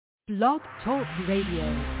Blog Talk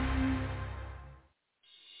Radio.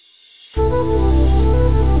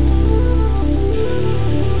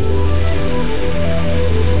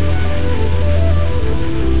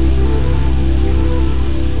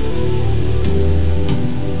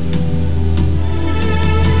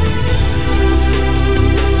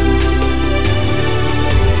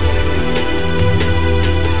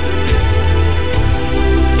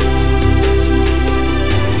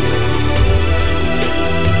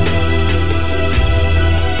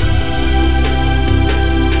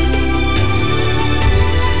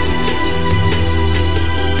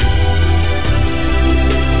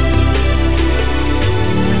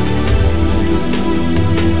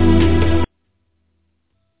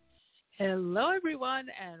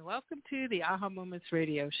 And welcome to the Aha Moments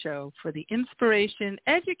radio show for the inspiration,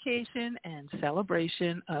 education, and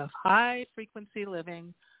celebration of high-frequency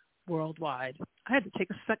living worldwide. I had to take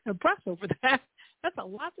a breath over that. That's a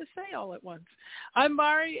lot to say all at once. I'm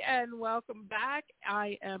Mari, and welcome back.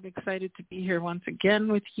 I am excited to be here once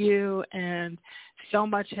again with you, and so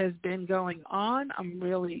much has been going on. I'm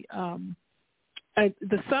really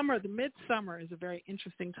the midsummer is a very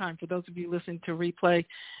interesting time for those of you listening to replay.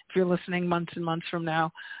 If you're listening months and months from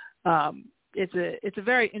now, it's a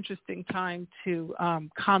very interesting time to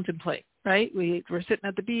contemplate. Right? We're sitting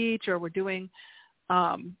at the beach, or we're doing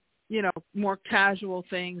more casual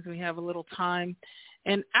things. We have a little time,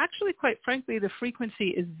 and actually, quite frankly, the frequency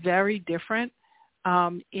is very different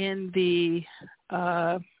in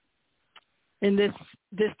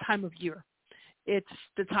this time of year. It's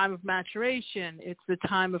the time of maturation. It's the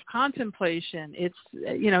time of contemplation. It's,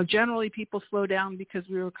 generally people slow down because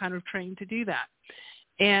we were kind of trained to do that.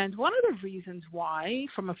 And one of the reasons why,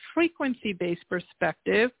 from a frequency-based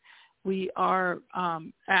perspective, we are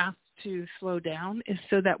asked to slow down is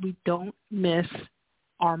so that we don't miss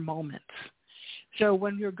our moments. So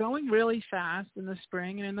when you're going really fast in the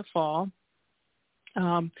spring and in the fall,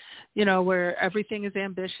 where everything is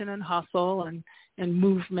ambition and hustle and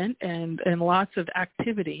movement and lots of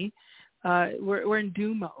activity, we're in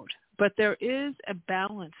do mode. But there is a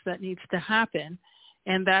balance that needs to happen,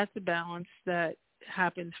 and that's a balance that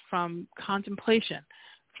happens from contemplation,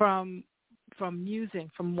 from musing,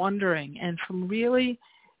 from wondering, and from really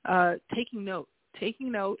taking note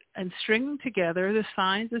and stringing together the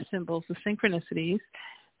signs, the symbols, the synchronicities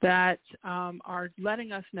that are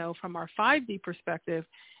letting us know from our 5D perspective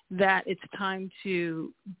that it's time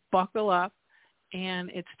to buckle up, and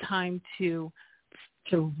it's time to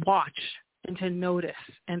watch and to notice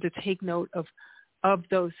and to take note of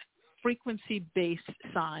those frequency-based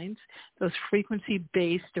signs, those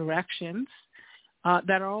frequency-based directions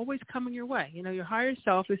that are always coming your way. Your higher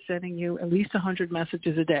self is sending you at least 100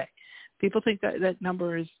 messages a day. People think that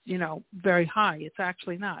number is, very high. It's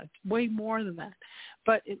actually not. It's way more than that.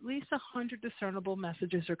 But at least 100 discernible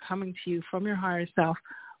messages are coming to you from your higher self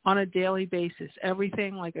on a daily basis.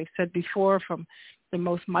 Everything, like I said before, from the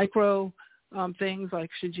most micro things, like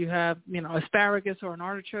should you have, asparagus or an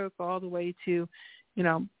artichoke, all the way to,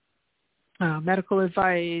 medical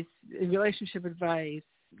advice, relationship advice,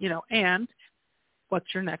 and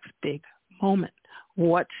what's your next big moment?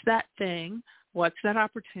 What's that thing? What's that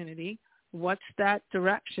opportunity? What's that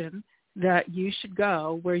direction that you should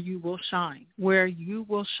go where you will shine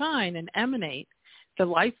and emanate the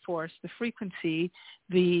life force, the frequency,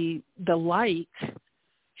 the light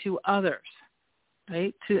to others,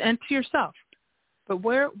 right? And to yourself. But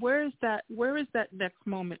where is that next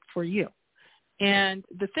moment for you? And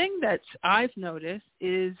the thing that I've noticed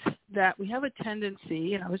is that we have a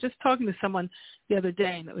tendency, and I was just talking to someone the other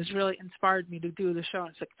day, and it was really inspired me to do the show.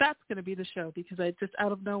 And it's like, that's going to be the show, because I just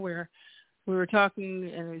out of nowhere, we were talking,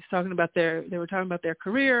 and they were talking about their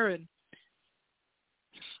career and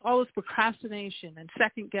all this procrastination and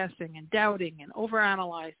second guessing and doubting and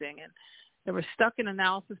overanalyzing, and they were stuck in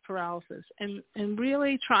analysis paralysis and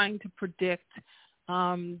really trying to predict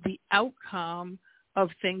the outcome of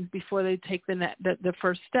things before they take the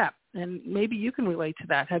first step. And maybe you can relate to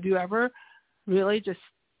that. Have you ever really just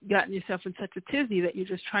gotten yourself in such a tizzy that you're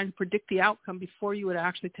just trying to predict the outcome before you would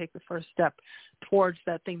actually take the first step towards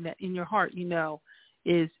that thing that in your heart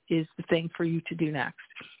is the thing for you to do next?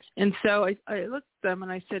 And so I looked at them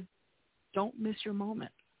and I said, don't miss your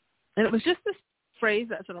moment. And it was just this phrase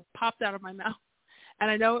that sort of popped out of my mouth. And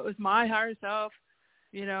I know it was my higher self,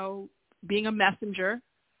 being a messenger,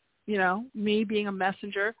 me being a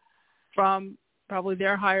messenger from probably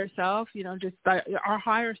their higher self, just our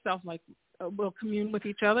higher self, will commune with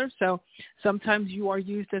each other. So sometimes you are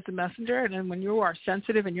used as a messenger. And then when you are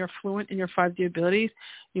sensitive and you're fluent in your 5D abilities,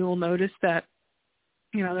 you will notice that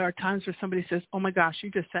there are times where somebody says, oh my gosh,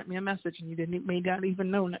 you just sent me a message and you may not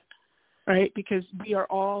even know it. right? Because we are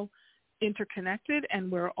all interconnected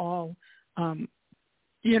and we're all,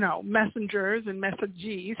 messengers and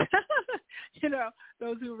messagees,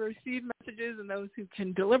 those who receive messages and those who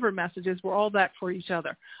can deliver messages. We're all that for each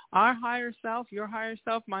other. Our higher self, your higher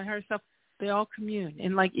self, my higher self, they all commune.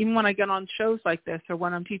 And like, even when I get on shows like this, or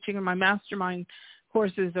when I'm teaching in my mastermind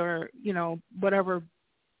courses, or, whatever,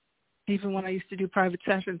 even when I used to do private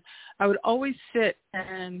sessions, I would always sit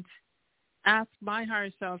and ask my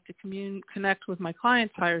higher self to connect with my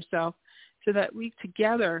client's higher self, so that we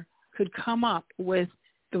together could come up with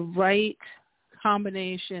the right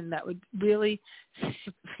combination that would really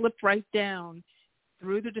slip right down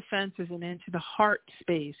through the defenses and into the heart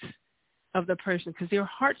space of the person, because your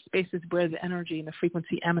heart space is where the energy and the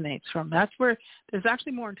frequency emanates from. That's where there's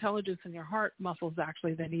actually more intelligence in your heart muscles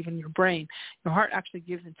actually than even your brain. Your heart actually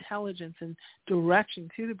gives intelligence and direction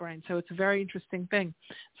to the brain. So it's a very interesting thing.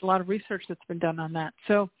 There's a lot of research that's been done on that.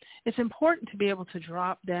 So it's important to be able to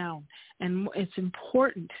drop down, and it's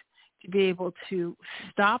important to be able to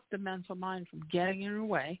stop the mental mind from getting in your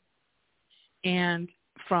way and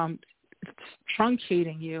from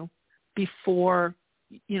truncating you before,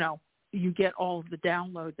 you get all of the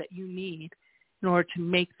download that you need in order to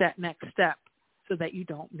make that next step, so that you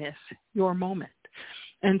don't miss your moment.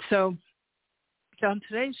 And so on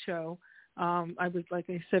today's show, I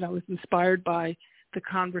was inspired by the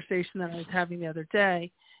conversation that I was having the other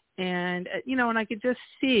day. And, and I could just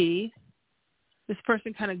see this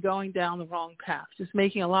person kind of going down the wrong path, just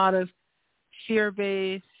making a lot of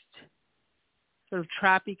fear-based, sort of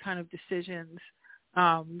trappy kind of decisions,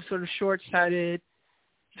 sort of short-sighted,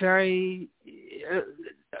 very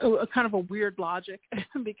kind of a weird logic,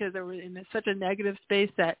 because they were in such a negative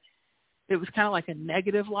space that it was kind of like a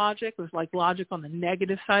negative logic. It was like logic on the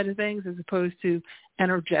negative side of things, as opposed to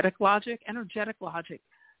energetic logic. Energetic logic,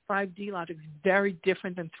 5D logic, is very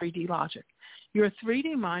different than 3D logic. Your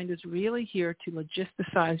 3D mind is really here to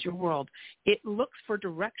logisticize your world. It looks for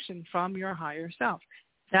direction from your higher self.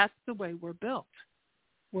 That's the way we're built.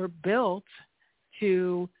 We're built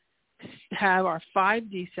to have our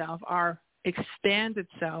 5D self, our expanded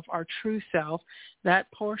self, our true self, that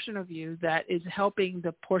portion of you that is helping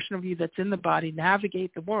the portion of you that's in the body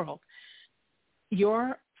navigate the world.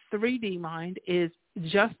 Your 3D mind is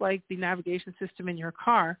just like the navigation system in your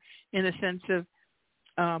car, in the sense of,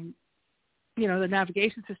 the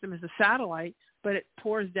navigation system is a satellite, but it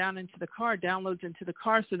pours down into the car, downloads into the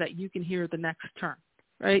car, so that you can hear the next turn,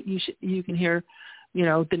 right? You can hear,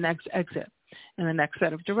 the next exit and the next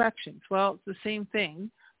set of directions. Well, it's the same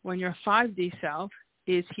thing when your 5D self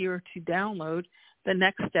is here to download the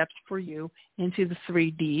next steps for you into the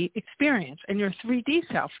 3D experience. And your 3D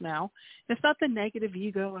self now, it's not the negative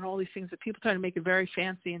ego and all these things that people try to make it very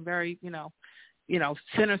fancy and very,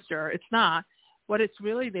 sinister. It's not. What it's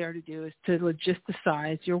really there to do is to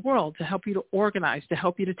logisticize your world, to help you to organize, to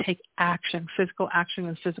help you to take action, physical action in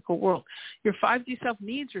the physical world. Your 5D self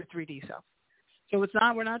needs your 3D self. So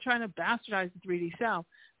we're not trying to bastardize the 3D self,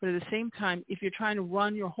 but at the same time, if you're trying to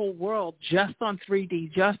run your whole world just on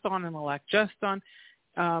 3D, just on intellect, just on,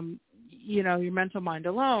 your mental mind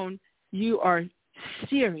alone, you are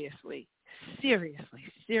seriously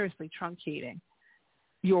truncating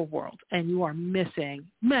your world, and you are missing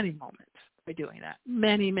many moments by doing that.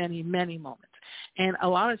 Many, many, many moments. And a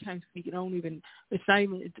lot of times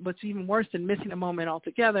what's even worse than missing a moment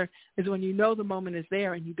altogether is when you know the moment is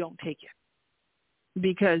there and you don't take it.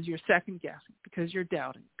 Because you're second-guessing, because you're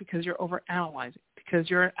doubting, because you're overanalyzing, because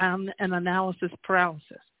you're an analysis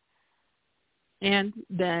paralysis. And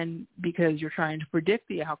then because you're trying to predict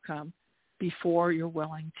the outcome before you're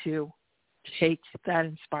willing to take that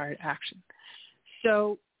inspired action.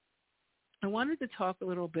 So I wanted to talk a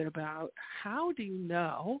little bit about, how do you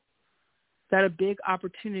know that a big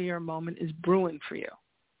opportunity or moment is brewing for you?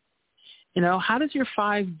 How does your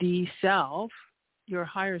 5D self, your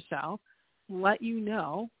higher self, let you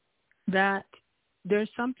know that there's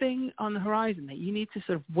something on the horizon, that you need to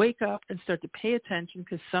sort of wake up and start to pay attention,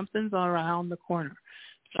 because something's around the corner.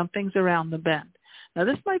 Something's around the bend. Now,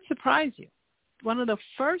 this might surprise you. One of the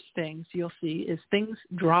first things you'll see is things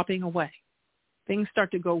dropping away. Things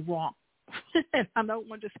start to go wrong. And I don't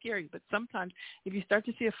want to scare you, but sometimes if you start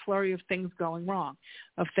to see a flurry of things going wrong,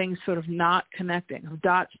 of things sort of not connecting, of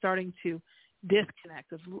dots starting to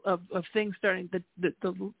disconnect, of things starting,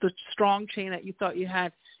 the strong chain that you thought you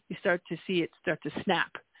had, you start to see it start to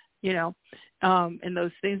snap, and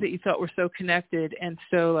those things that you thought were so connected and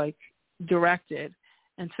so like directed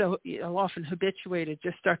and so often habituated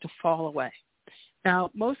just start to fall away.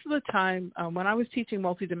 Now, most of the time when I was teaching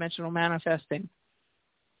multidimensional manifesting,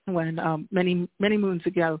 when many moons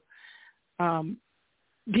ago,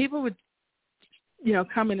 people would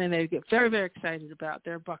come in and they get very, very excited about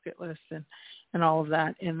their bucket list and all of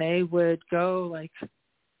that. And they would go like,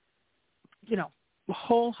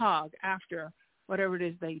 whole hog after whatever it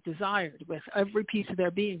is they desired with every piece of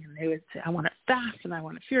their being. And they would say, I want it fast and I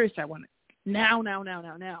want it furious. I want it now.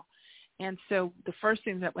 And so the first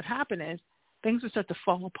thing that would happen is things would start to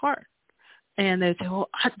fall apart. And they'd say, well,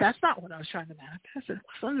 that's not what I was trying to manifest. That's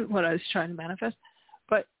not what I was trying to manifest.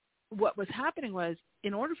 But what was happening was,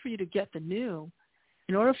 in order for you to get the new,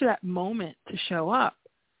 in order for that moment to show up,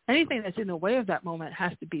 anything that's in the way of that moment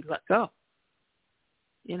has to be let go.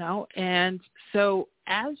 And so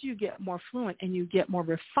as you get more fluent and you get more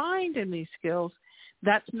refined in these skills,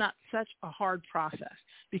 that's not such a hard process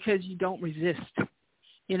because you don't resist.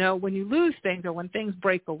 When you lose things or when things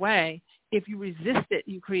break away, if you resist it,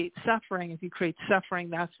 you create suffering. If you create suffering,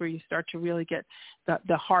 that's where you start to really get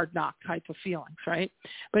the hard knock type of feelings, right?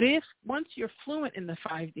 But once you're fluent in the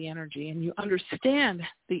 5D energy and you understand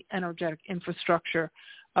the energetic infrastructure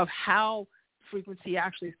of how frequency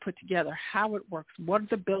actually is put together, how it works, what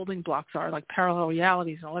the building blocks are, like parallel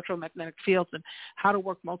realities and electromagnetic fields, and how to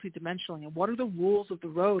work multidimensionally, and what are the rules of the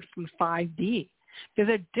road from 5D, because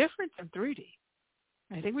they're different than 3D.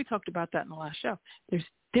 I think we talked about that in the last show. There's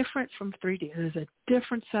different from 3D. There's a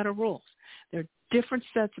different set of rules. There are different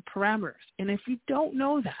sets of parameters. And if you don't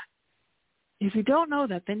know that,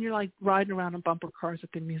 then you're like riding around in bumper cars at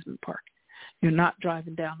the amusement park. You're not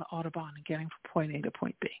driving down the Autobahn and getting from point A to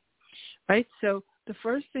point B, right? So the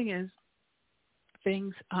first thing is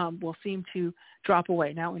things will seem to drop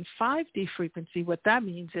away. Now, in 5D frequency, what that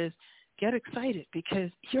means is get excited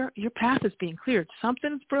because your path is being cleared.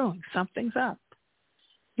 Something's brewing. Something's up.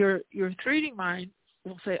 Your 3D mind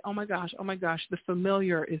will say, oh my gosh, the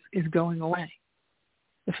familiar is going away.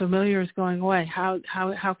 The familiar is going away. How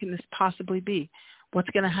can this possibly be? What's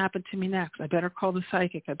going to happen to me next? I better call the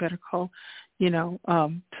psychic. I better call,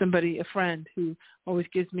 somebody, a friend who always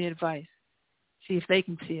gives me advice. See if they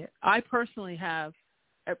can see it. I personally have,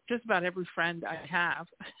 just about every friend I have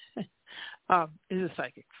is a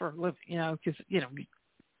psychic for a living, because,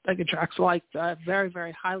 like attracts like very,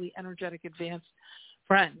 very highly energetic, advanced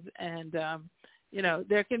friends. And,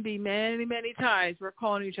 there can be many, many times we're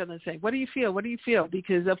calling each other and saying, what do you feel? What do you feel?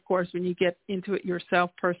 Because, of course, when you get into it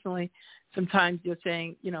yourself personally, sometimes you're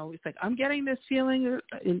saying, it's like, I'm getting this feeling.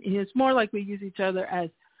 And it's more like we use each other as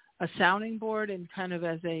a sounding board and kind of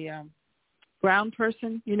as a ground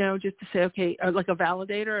person, just to say, okay, like a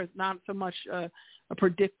validator, not so much a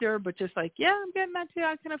predictor, but just like, yeah, I'm getting that too.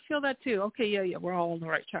 I kind of feel that too. Okay, yeah, we're all on the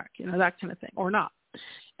right track, that kind of thing, or not.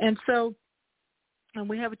 And so, and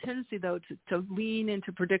we have a tendency, though, to lean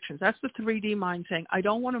into predictions. That's the 3D mind saying, I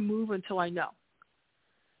don't want to move until I know.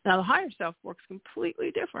 Now, the higher self works completely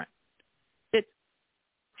different. It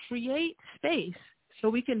creates space so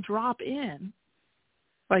we can drop in,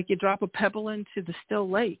 like you drop a pebble into the still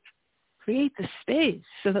lake. Create the space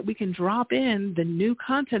so that we can drop in the new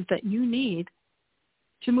content that you need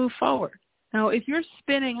to move forward. Now, if you're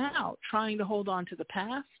spinning out, trying to hold on to the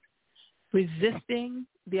past, resisting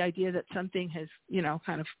the idea that something has,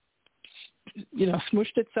 kind of,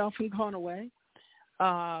 smushed itself and gone away,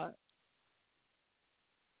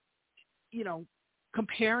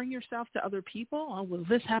 comparing yourself to other people, oh, well,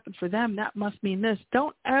 this happened for them, that must mean this.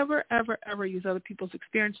 Don't ever, ever, ever use other people's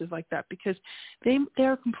experiences like that because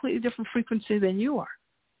they're a completely different frequency than you are.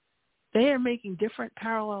 They are making different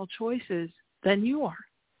parallel choices than you are.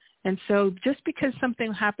 And so just because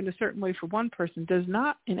something happened a certain way for one person does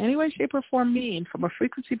not in any way, shape, or form mean, from a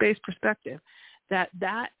frequency-based perspective, that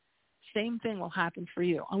same thing will happen for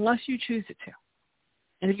you unless you choose it to.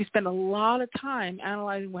 And if you spend a lot of time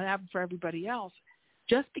analyzing what happened for everybody else,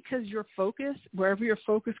 just because your focus, wherever your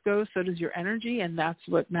focus goes, so does your energy, and that's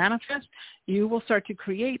what manifests, you will start to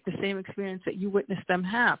create the same experience that you witnessed them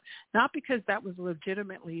have. Not because that was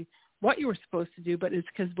legitimately what you were supposed to do, but it's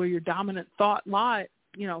because where your dominant thought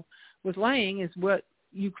was laying is what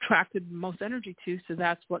you attracted the most energy to, so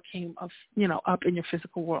that's what came up in your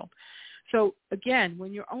physical world. So again,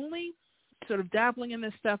 when you're only sort of dabbling in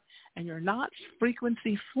this stuff and you're not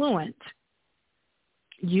frequency fluent,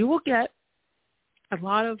 you will get a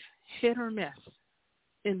lot of hit or miss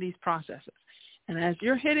in these processes. And as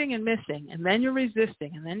you're hitting and missing, and then you're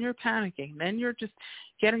resisting, and then you're panicking, and then you're just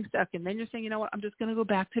getting stuck, and then you're saying, you know what, I'm just going to go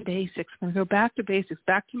back to basics. I'm going to go back to basics,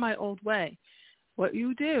 back to my old way. What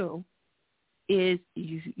you do is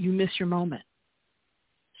you miss your moment.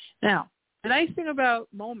 Now, the nice thing about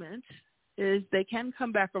moments is they can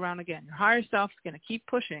come back around again. Your higher self is going to keep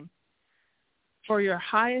pushing for your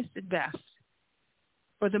highest and best,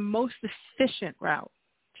 for the most efficient route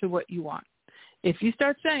to what you want. If you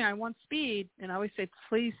start saying, I want speed, and I always say,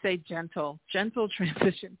 please say gentle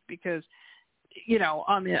transitions, because,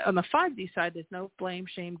 on the 5D side, there's no blame,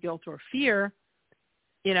 shame, guilt, or fear,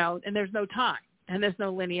 and there's no time, and there's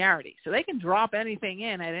no linearity. So they can drop anything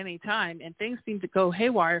in at any time, and things seem to go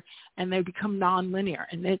haywire, and they become nonlinear.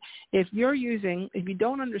 And if you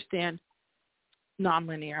don't understand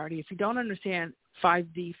nonlinearity, if you don't understand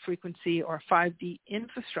 5D frequency or 5D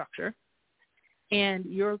infrastructure, and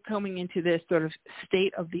you're coming into this sort of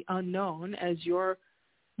state of the unknown as your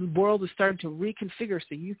world is starting to reconfigure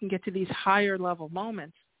so you can get to these higher level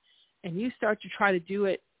moments, and you start to try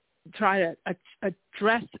to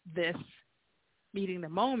address this meeting the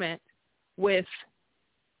moment with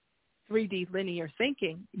 3D linear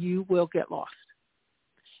thinking, you will get lost,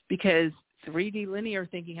 because 3D linear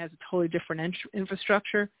thinking has a totally different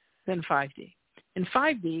infrastructure than 5D. In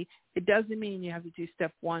 5D, it doesn't mean you have to do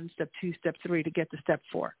step 1, step 2, step 3 to get to step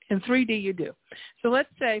 4. In 3D, you do. So let's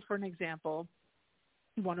say, for an example,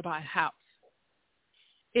 you want to buy a house.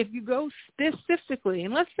 If you go specifically,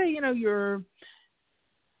 and let's say, you're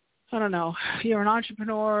an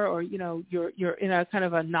entrepreneur, or, you're in a kind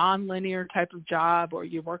of a non-linear type of job, or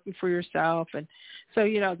you're working for yourself. And so,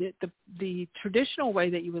 the traditional way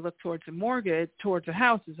that you would look towards a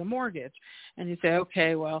house is a mortgage. And you say,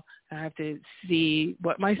 okay, well, I have to see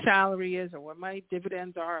what my salary is, or what my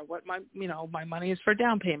dividends are, or what my money is for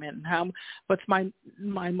down payment, and what's my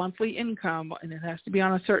monthly income. And it has to be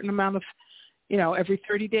on a certain amount of, every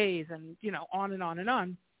 30 days, and, on and on and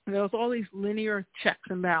on. And there's all these linear checks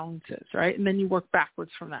and balances, right? And then you work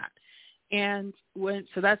backwards from that. And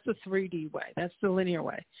so that's the 3D way. That's the linear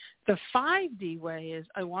way. The 5D way is,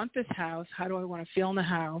 I want this house. How do I want to feel in the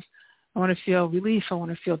house? I want to feel relief. I want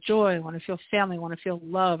to feel joy. I want to feel family. I want to feel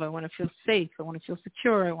love. I want to feel safe. I want to feel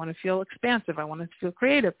secure. I want to feel expansive. I want to feel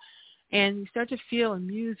creative. And you start to feel and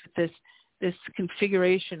muse with this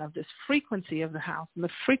configuration of this frequency of the house and the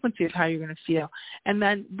frequency of how you're going to feel. And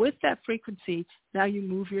then with that frequency, now you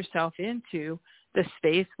move yourself into the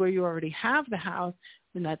space where you already have the house,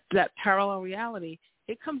 and that parallel reality.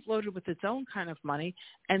 It comes loaded with its own kind of money.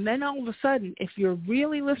 And then all of a sudden, if you're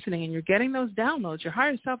really listening and you're getting those downloads, your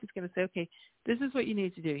higher self is going to say, okay, this is what you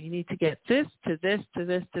need to do. You need to get this to this to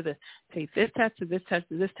this to this. Take this test to this test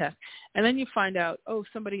to this test. And then you find out,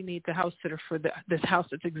 somebody needs a house sitter for this house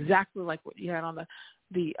that's exactly like what you had on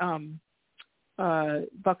the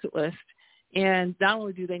bucket list. And not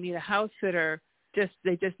only do they need a house sitter,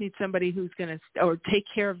 they just need somebody who's going to take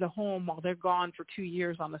care of the home while they're gone for 2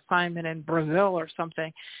 years on assignment in Brazil or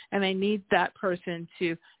something. And they need that person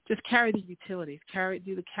to just carry the utilities,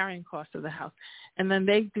 do the carrying cost of the house. And then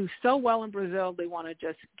they do so well in Brazil, they want to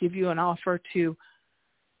just give you an offer to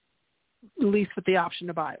lease with the option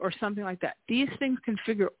to buy or something like that. These things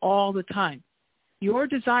configure all the time. Your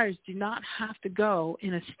desires do not have to go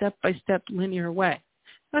in a step-by-step linear way.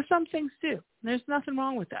 Now, some things do. There's nothing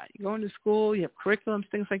wrong with that. You go into school, you have curriculums,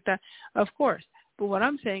 things like that, of course. But what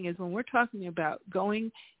I'm saying is, when we're talking about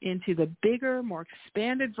going into the bigger, more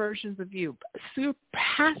expanded versions of you,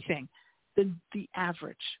 surpassing the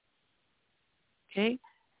average, okay?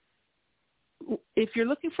 If you're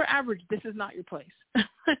looking for average, this is not your place.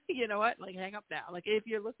 You know what? Hang up now. If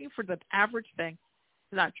you're looking for the average thing,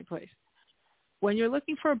 it's not your place. When you're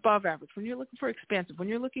looking for above average, when you're looking for expansive, when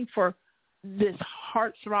you're looking for this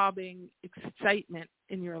heart-throbbing excitement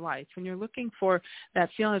in your life, when you're looking for that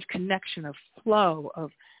feeling of connection, of flow, of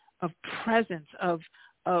presence, of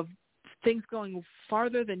things going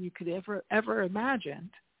farther than you could ever imagined,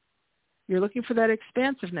 you're looking for that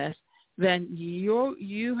expansiveness, then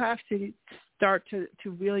you have to start to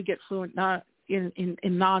really get fluent not in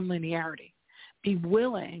non-linearity. Be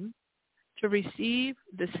willing to receive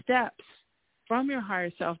the steps from your higher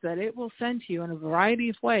self that it will send to you in a variety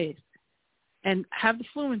of ways, and have the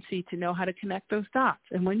fluency to know how to connect those dots.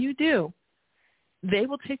 And when you do, they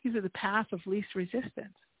will take you to the path of least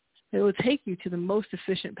resistance. It will take you to the most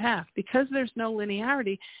efficient path. Because there's no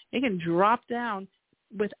linearity, it can drop down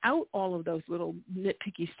without all of those little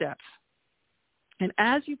nitpicky steps. And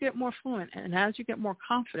as you get more fluent and as you get more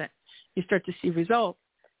confident, you start to see results.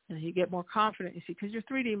 And you get more confident, you see, because your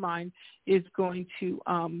 3D mind is going to,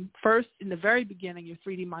 first, in the very beginning, your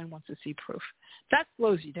 3D mind wants to see proof. That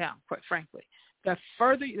slows you down, quite frankly. The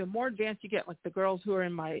more advanced you get, like the girls who are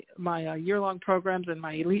in my year-long programs and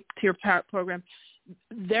my elite tier program,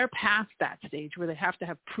 they're past that stage where they have to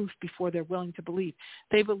have proof before they're willing to believe.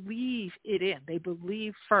 They believe it in. They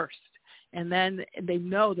believe first. And then they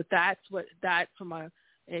know that from a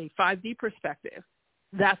 5D perspective,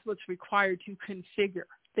 that's what's required to configure.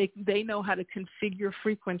 They know how to configure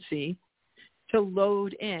frequency to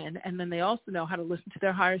load in, and then they also know how to listen to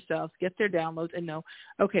their higher selves, get their downloads, and know,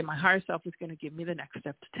 okay, my higher self is going to give me the next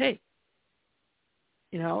step to take.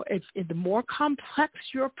 You know, the more complex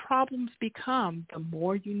your problems become, the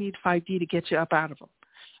more you need 5D to get you up out of them.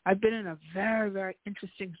 I've been in a very, very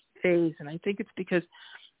interesting phase, and I think it's because,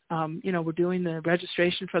 you know, we're doing the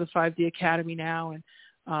registration for the 5D Academy now, and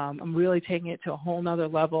I'm really taking it to a whole nother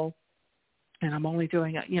level. And I'm only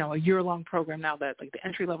doing a year-long program now. That like the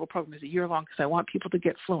entry-level program is a year-long because I want people to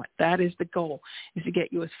get fluent. That is the goal, is to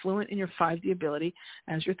get you as fluent in your 5D ability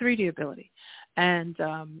as your 3D ability, and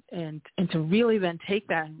to really then take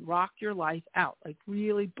that and rock your life out, like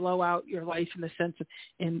really blow out your life in the sense of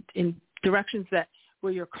in directions that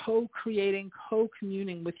where you're co-creating,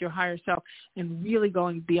 co-communing with your higher self and really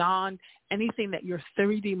going beyond anything that your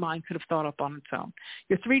 3D mind could have thought up on its own.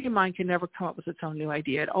 Your 3D mind can never come up with its own new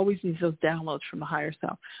idea. It always needs those downloads from the higher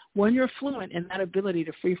self. When you're fluent in that ability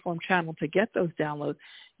to freeform channel to get those downloads,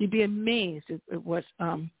 you'd be amazed at what,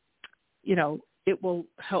 it will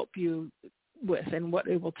help you with and what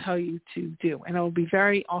it will tell you to do. And it will be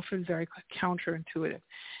very often very counterintuitive.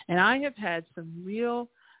 And I have had some real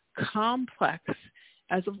complex,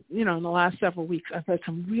 as of, in the last several weeks, I've had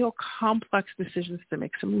some real complex decisions to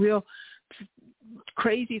make, some real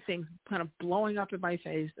crazy things kind of blowing up in my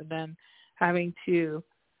face, and then having to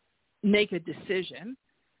make a decision.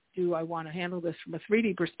 Do I want to handle this from a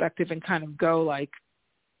 3D perspective and kind of go like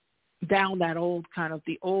down that old kind of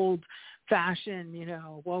the old fashion,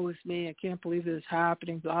 woe is me, I can't believe this is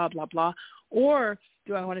happening, blah, blah, blah. Or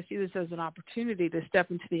do I want to see this as an opportunity to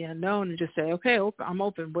step into the unknown and just say, okay, I'm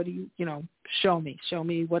open. What do you, show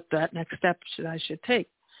me what that next step I should take,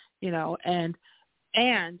 and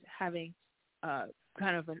having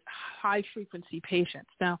kind of a high frequency patience.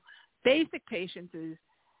 Now, basic patience is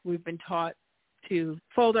we've been taught to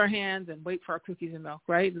fold our hands and wait for our cookies and milk,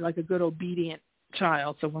 right? Like a good obedient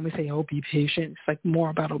child. So when we say, be patient, it's like more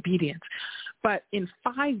about obedience. But in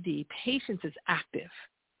 5D, patience is active.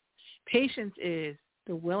 Patience is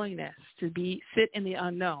the willingness to sit in the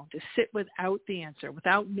unknown, to sit without the answer,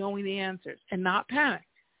 without knowing the answers, and not panic,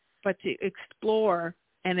 but to explore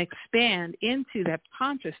and expand into that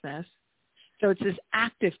consciousness. So it's this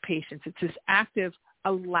active patience. It's this active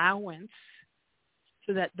allowance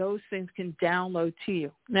so that those things can download to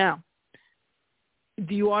you. Now,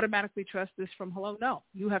 do you automatically trust this from hello? No.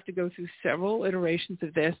 You have to go through several iterations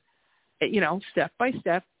of this, step by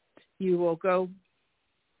step. You will go,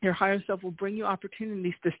 your higher self will bring you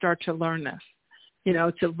opportunities to start to learn this,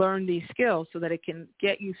 to learn these skills so that it can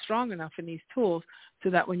get you strong enough in these tools so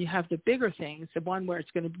that when you have the bigger things, the one where it's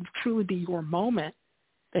going to truly be your moment,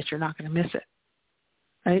 that you're not going to miss it,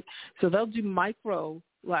 right? So they'll do micro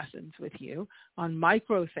lessons with you on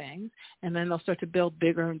micro things, and then they'll start to build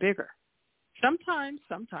bigger and bigger. Sometimes,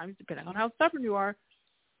 depending on how stubborn you are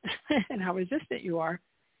and how resistant you are,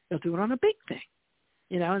 they'll do it on a big thing,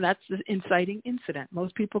 and that's the inciting incident.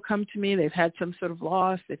 Most people come to me, they've had some sort of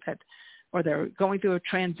loss, or they're going through a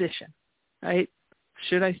transition, right?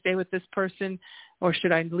 Should I stay with this person or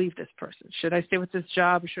should I leave this person? Should I stay with this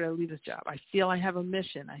job or should I leave this job? I feel I have a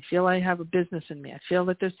mission. I feel I have a business in me. I feel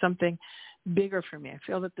that there's something bigger for me. I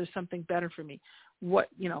feel that there's something better for me. What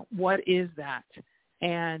is that?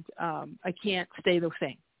 And I can't stay the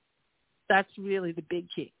same. That's really the big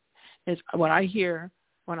key, is what I hear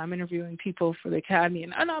when I'm interviewing people for the Academy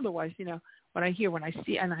and otherwise, what I hear when I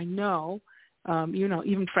see, and I know,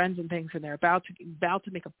 even friends and things, and they're about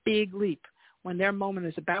to make a big leap. When their moment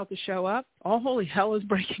is about to show up, all holy hell is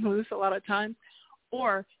breaking loose a lot of times,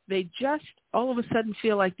 or they just all of a sudden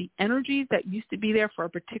feel like the energy that used to be there for a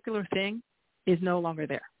particular thing is no longer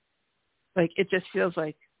there. Like it just feels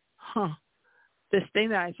like, this thing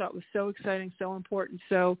that I thought was so exciting, so important,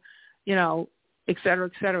 so, et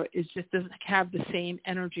cetera, it just doesn't have the same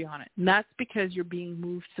energy on it. And that's because you're being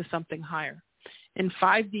moved to something higher. In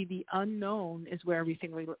 5D, the unknown is where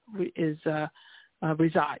everything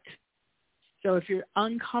resides. So if you're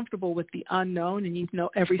uncomfortable with the unknown and you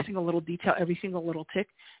know every single little detail, every single little tick,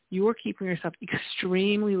 you are keeping yourself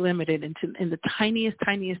extremely limited in the tiniest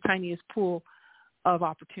pool of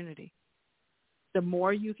opportunity. The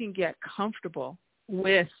more you can get comfortable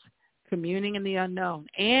with communing in the unknown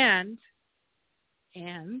and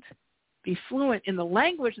be fluent in the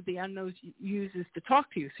language that the unknown uses to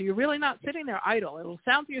talk to you. So you're really not sitting there idle. It'll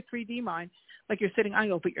sound to your 3D mind like you're sitting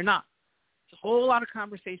idle, but you're not. There's a whole lot of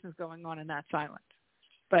conversations going on in that silence.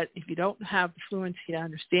 But if you don't have the fluency to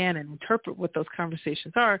understand and interpret what those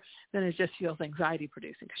conversations are, then it just feels anxiety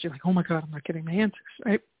producing because you're like, oh my God, I'm not getting my answers,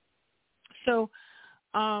 right? So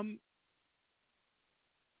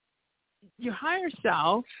your higher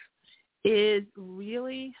self is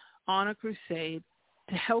really on a crusade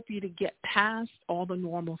to help you to get past all the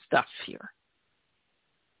normal stuff here.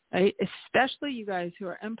 Right? Especially you guys who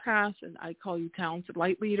are empaths, and I call you talented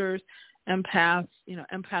light leaders, empaths,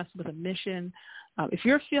 empaths with a mission. If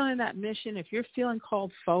you're feeling that mission, if you're feeling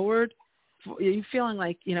called forward, you're feeling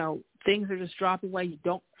like, things are just dropping away, you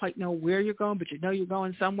don't quite know where you're going, but you know you're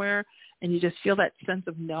going somewhere, and you just feel that sense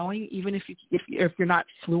of knowing, even if you're not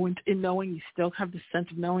fluent in knowing, you still have this sense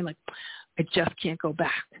of knowing, like, I just can't go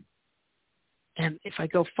back. And if I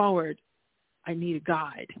go forward, I need a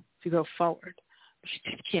guide to go forward.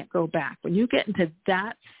 You just can't go back. When you get into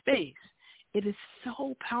that space, it is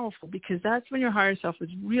so powerful, because that's when your higher self is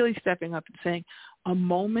really stepping up and saying, a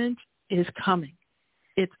moment is coming.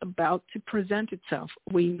 It's about to present itself.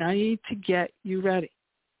 We need to get you ready.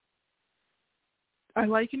 I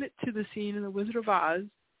liken it to the scene in The Wizard of Oz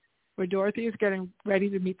where Dorothy is getting ready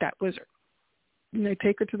to meet that wizard. And they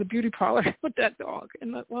take her to the beauty parlor with that dog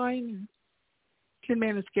and that lion, Tin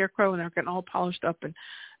Man and Scarecrow, and they're getting all polished up and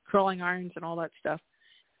curling irons and all that stuff.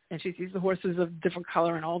 And she sees the horses of different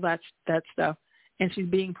color and all that stuff. And she's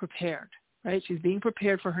being prepared, right? She's being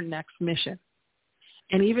prepared for her next mission.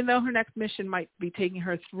 And even though her next mission might be taking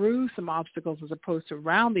her through some obstacles as opposed to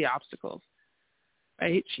around the obstacles,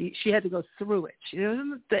 right? She had to go through it.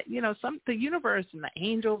 The universe and the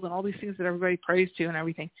angels and all these things that everybody prays to and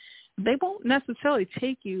everything, they won't necessarily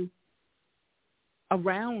take you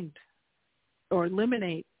around or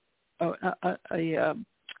eliminate a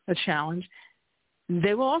challenge.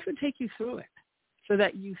 They will often take you through it so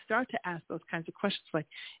that you start to ask those kinds of questions like,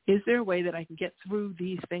 is there a way that I can get through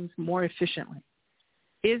these things more efficiently?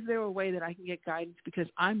 Is there a way that I can get guidance because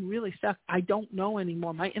I'm really stuck? I don't know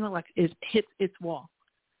anymore. My intellect hits its wall.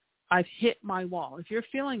 I've hit my wall. If you're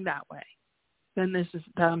feeling that way, then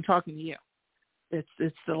I'm talking to you.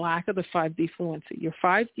 It's the lack of the 5D fluency. Your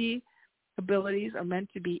 5D abilities are meant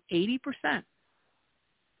to be 80%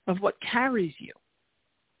 of what carries you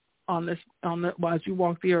as you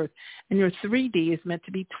walk the earth. And your 3D is meant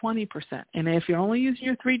to be 20%. And if you're only using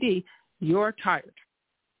your 3D, you're tired.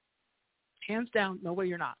 Hands down, no way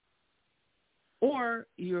you're not. Or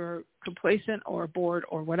you're complacent or bored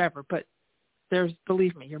or whatever. But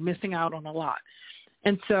believe me, you're missing out on a lot.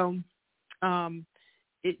 And so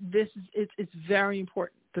it's very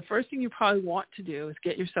important. The first thing you probably want to do is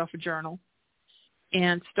get yourself a journal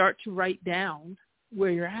and start to write down where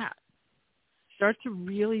you're at. Start to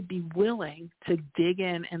really be willing to dig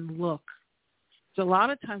in and look. So a lot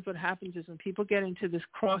of times what happens is when people get into this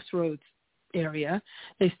crossroads area,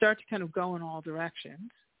 they start to kind of go in all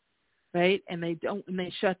directions, right? And they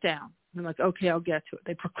shut down. They're like, okay, I'll get to it.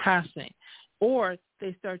 They procrastinate. Or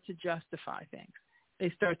they start to justify things. They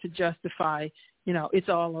start to justify, it's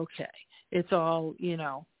all okay. It's all,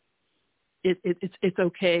 it's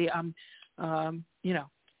okay. I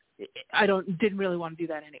didn't really want to do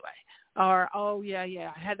that anyway. Or, oh, yeah,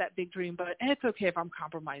 I had that big dream, but it's okay if I'm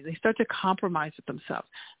compromised. They start to compromise with themselves.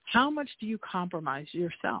 How much do you compromise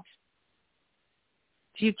yourself?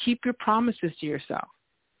 Do you keep your promises to yourself?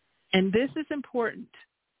 And this is important.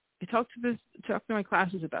 I talk to my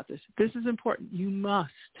classes about this. This is important. You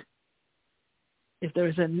must, if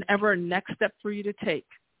there's ever a next step for you to take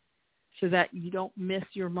so that you don't miss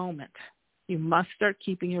your moment, you must start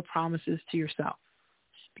keeping your promises to yourself.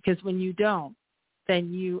 Because when you don't,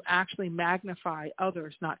 then you actually magnify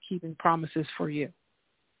others not keeping promises for you.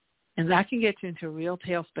 And that can get you into a real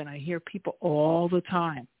tailspin. I hear people all the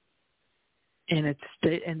time. And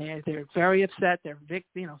they're very upset. They're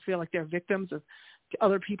feel like they're victims of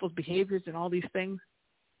other people's behaviors and all these things.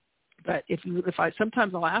 But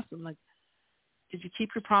sometimes I'll ask them, like, did you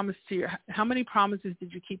keep your promise how many promises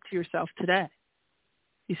did you keep to yourself today?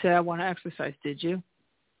 You say, I want to exercise. Did you?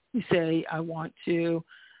 You say, I want to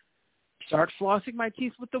start flossing my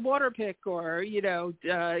teeth with the water pick, or, eat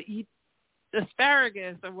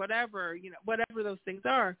asparagus or whatever, whatever those things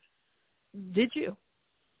are. Did you?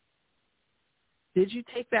 Did you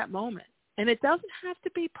take that moment? And it doesn't have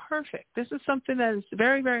to be perfect. This is something that is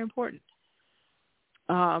very, very important.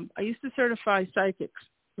 I used to certify psychics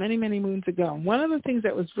many, many moons ago. And one of the things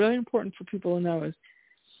that was really important for people to know is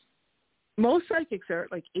most psychics are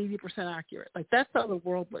like 80% accurate. Like, that's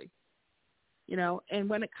otherworldly. And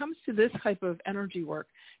when it comes to this type of energy work,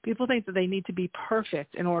 people think that they need to be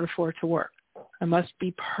perfect in order for it to work. I must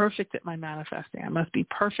be perfect at my manifesting. I must be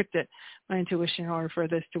perfect at my intuition in order for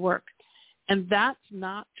this to work. And that's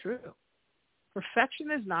not true. Perfection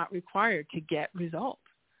is not required to get results.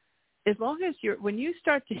 As long as when you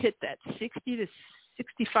start to hit that 60 to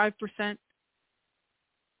 65%,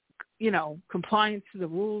 compliance to the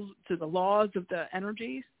rules, to the laws of the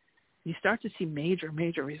energies, you start to see major,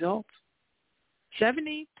 major results.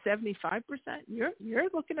 75%, you're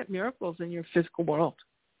looking at miracles in your physical world.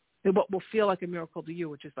 What will feel like a miracle to you,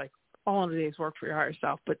 which is like all in a day's work for your higher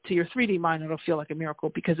self. But to your 3D mind, it'll feel like a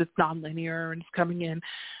miracle because it's nonlinear and it's coming in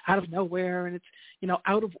out of nowhere and it's,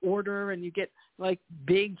 out of order, and you get like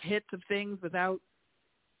big hits of things without,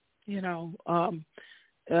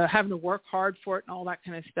 having to work hard for it and all that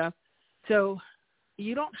kind of stuff. So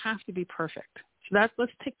you don't have to be perfect. So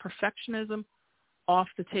let's take perfectionism off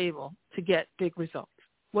the table to get big results.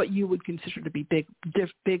 What you would consider to be big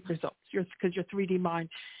results. Because your 3D mind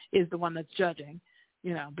is the one that's judging,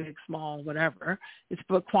 big, small, whatever. It's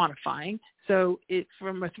about quantifying. So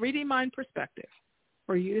from a 3D mind perspective,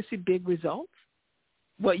 for you to see big results,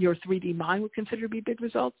 what your 3D mind would consider to be big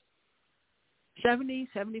results, 75%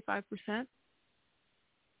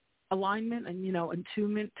 alignment and,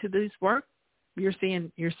 attunement to this work, you're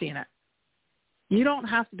seeing it. You don't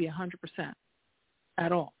have to be 100%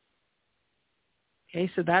 at all. Okay,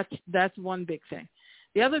 so that's one big thing.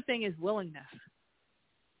 The other thing is willingness.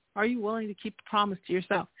 Are you willing to keep the promise to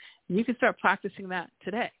yourself? And you can start practicing that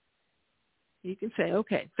today. You can say,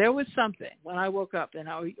 okay, there was something when I woke up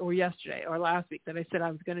or yesterday or last week that I said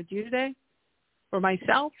I was going to do today for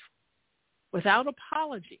myself without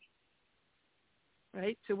apology.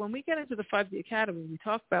 Right? So when we get into the 5D Academy, we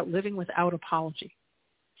talk about living without apology.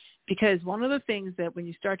 Because one of the things that when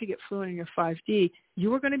you start to get fluent in your 5D,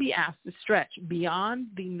 you are going to be asked to stretch beyond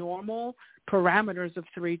the normal parameters of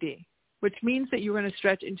 3D, which means that you're going to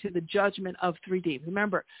stretch into the judgment of 3D.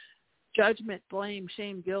 Remember, judgment, blame,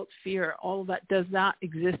 shame, guilt, fear, all of that does not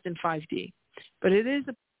exist in 5D. But it is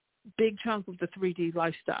a big chunk of the 3D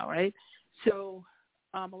lifestyle, right? So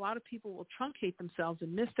a lot of people will truncate themselves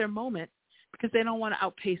and miss their moment because they don't want to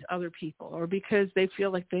outpace other people, or because they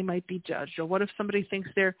feel like they might be judged, or what if somebody thinks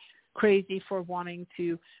they're crazy for wanting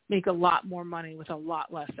to make a lot more money with a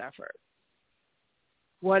lot less effort?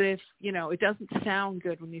 What if, it doesn't sound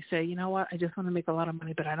good when you say, you know what, I just want to make a lot of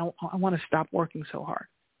money, but I want to stop working so hard.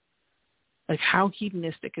 Like, how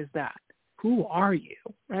hedonistic is that? Who are you,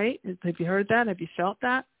 right? Have you heard that? Have you felt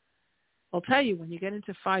that? I'll tell you, when you get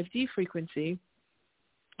into 5D frequency,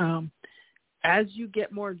 as you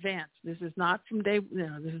get more advanced, this is not from this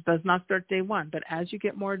does not start day one, but as you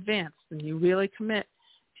get more advanced and you really commit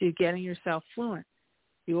to getting yourself fluent,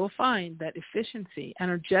 you will find that efficiency,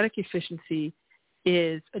 energetic efficiency,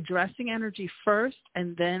 is addressing energy first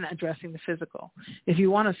and then addressing the physical. If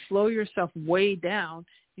you want to slow yourself way down,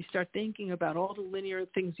 you start thinking about all the linear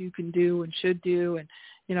things you can do and should do and,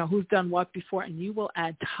 who's done what before, and you will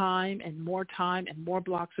add time and more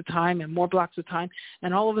blocks of time and more blocks of time.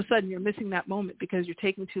 And all of a sudden you're missing that moment because you're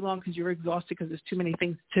taking too long because you're exhausted because there's too many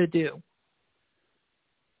things to do.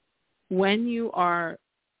 When you are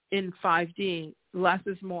in 5D, less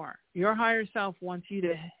is more. Your higher self wants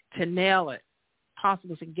you to nail it,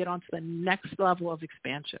 possible, to get onto the next level of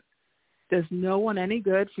expansion. Does no one any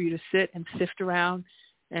good for you to sit and sift around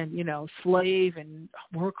and, slave and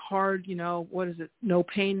work hard, what is it? No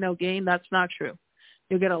pain, no gain. That's not true.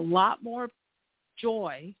 You'll get a lot more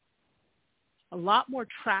joy, a lot more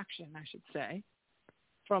traction, I should say,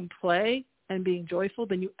 from play and being joyful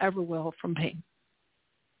than you ever will from pain.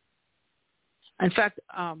 In fact,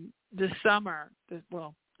 this summer,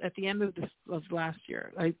 at the end of last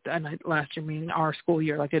year, last year meaning our school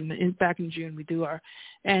year, like back in June, we do our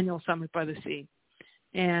annual Summit by the Sea.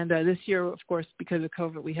 And this year, of course, because of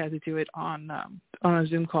COVID, we had to do it on a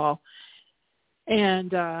Zoom call.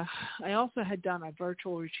 And I also had done a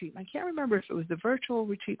virtual retreat. I can't remember if it was the virtual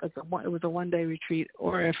retreat, it was a one-day retreat,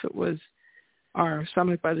 or if it was our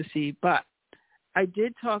Summit by the Sea. But I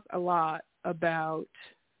did talk a lot about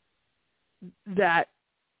that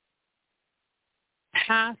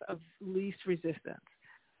path of least resistance,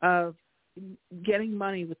 of getting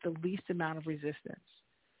money with the least amount of resistance.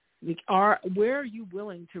 Where are you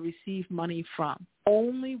willing to receive money from?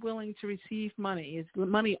 Only willing to receive money. Is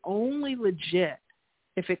money only legit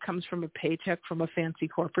if it comes from a paycheck from a fancy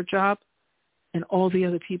corporate job? And all the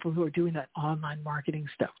other people who are doing that online marketing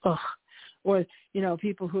stuff, or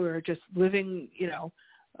people who are just living,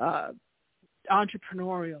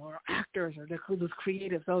 entrepreneurial, or actors, or those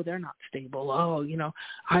creatives, they're not stable.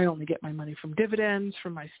 I only get my money from dividends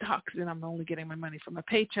from my stocks, and I'm only getting my money from a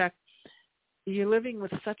paycheck. You're living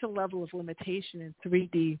with such a level of limitation in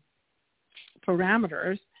 3D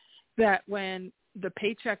parameters that when the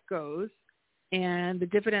paycheck goes and the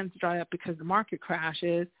dividends dry up because the market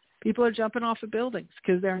crashes, people are jumping off of buildings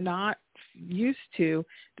because they're not used to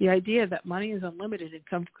the idea that money is unlimited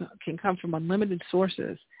and can come from unlimited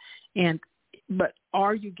sources. But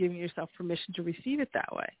are you giving yourself permission to receive it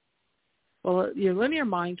that way? Well, your linear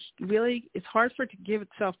mind really, it's hard for it to give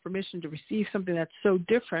itself permission to receive something that's so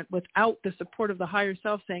different without the support of the higher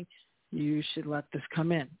self saying, you should let this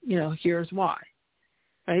come in. Here's why.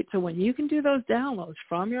 Right? So when you can do those downloads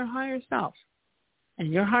from your higher self,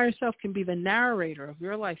 and your higher self can be the narrator of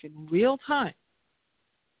your life in real time,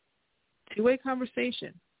 two-way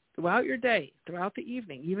conversation throughout your day, throughout the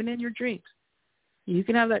evening, even in your dreams, you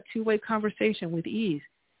can have that two-way conversation with ease.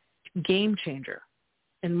 Game changer.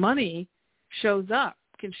 And money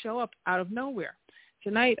can show up out of nowhere.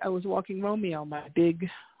 Tonight I was walking Romeo, my big,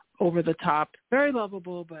 over-the-top, very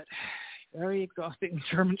lovable, but very exhausting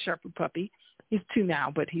German Shepherd puppy. He's 2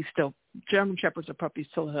 now, but he's still, German Shepherds are puppies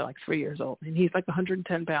till they're like 3 years old. And he's like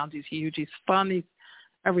 110 pounds. He's huge. He's fun. He's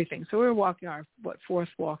everything. So we were walking our, fourth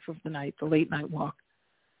walk of the night, the late night walk.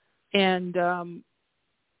 And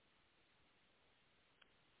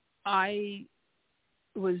I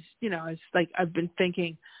was, it's like I've been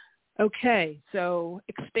thinking, okay, so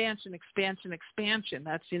expansion.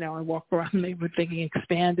 That's, I walk around the neighborhood thinking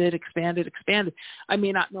expanded. I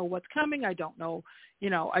may not know what's coming. I don't know,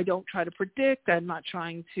 I don't try to predict. I'm not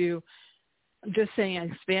trying to, I'm just saying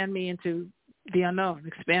expand me into the unknown,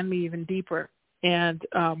 expand me even deeper, and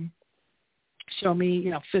show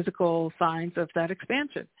me, physical signs of that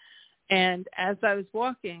expansion. And as I was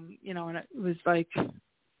walking, and it was like,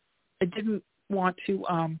 I didn't want to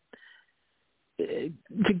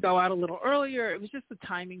go out a little earlier. It was just a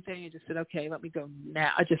timing thing. I just said, okay, let me go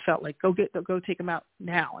now. I just felt like go take them out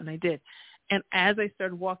now, and I did. And as I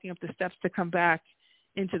started walking up the steps to come back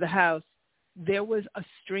into the house, there was a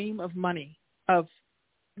stream of money, of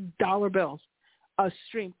dollar bills, a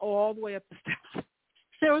stream all the way up the steps.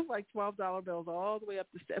 There was like $12 bills all the way up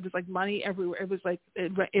the steps. It was like money everywhere. It was like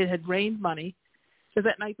it had rained money because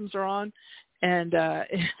at night things are on, and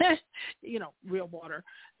real water.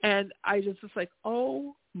 And I just was like,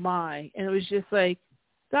 oh my! And it was just like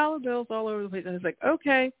dollar bills all over the place. And I was like,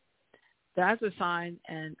 okay, that's a sign.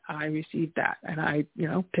 And I received that, and I,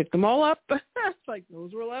 picked them all up. It's like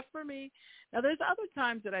those were left for me. Now there's other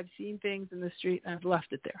times that I've seen things in the street and I've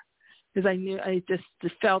left it there because I knew I just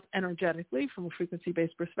felt energetically from a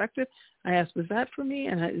frequency-based perspective. I asked, was that for me?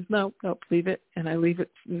 And I said, no, leave it. And I leave it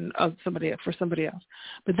for somebody else.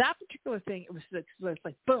 But that particular thing, it was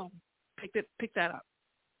like, boom, pick that up.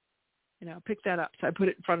 Pick that up. So I put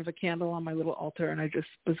it in front of a candle on my little altar, and I just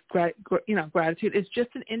was, gratitude is just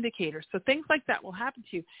an indicator. So things like that will happen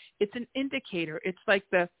to you. It's an indicator. It's like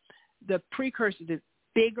the precursor to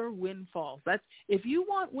bigger windfalls. That's if you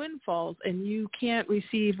want windfalls and you can't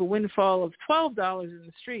receive a windfall of $12 in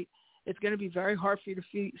the street, it's going to be very hard for you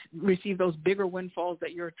to receive those bigger windfalls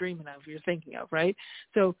that you're dreaming of, you're thinking of, right?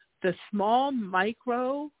 So the small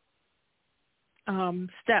micro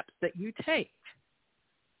steps that you take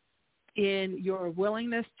in your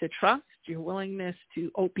willingness to trust, your willingness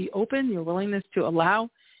to be open, your willingness to allow,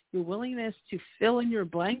 your willingness to fill in your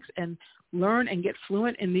blanks and learn and get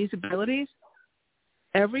fluent in these abilities,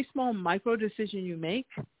 every small micro decision you make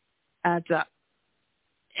adds up.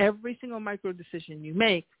 Every single micro decision you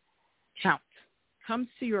make counts, comes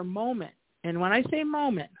to your moment. And when I say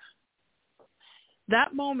moment,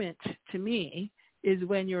 that moment to me is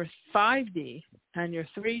when your 5D and your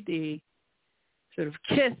 3D sort of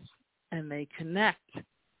kiss and they connect,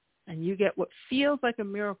 and you get what feels like a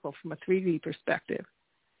miracle from a 3D perspective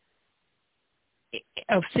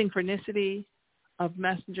of synchronicity, of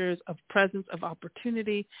messengers, of presence, of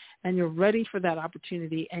opportunity, and you're ready for that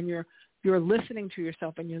opportunity, and you're listening to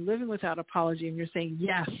yourself, and you're living without apology, and you're saying,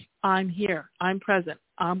 yes, I'm here, I'm present,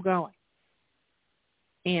 I'm going.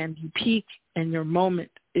 And you peak, and your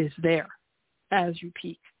moment is there as you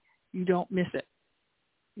peak. You don't miss it.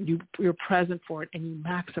 You're present for it, and you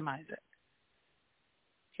maximize it.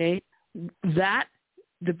 Okay?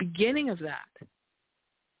 The beginning of that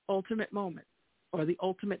ultimate moment, or the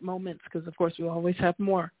ultimate moments, because of course we always have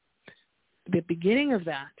more. The beginning of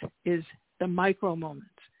that is the micro moments.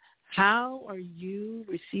 How are you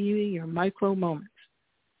receiving your micro moments?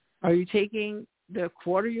 Are you taking the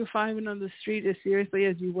quarter you're finding on the street as seriously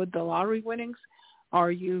as you would the lottery winnings?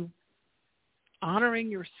 Are you honoring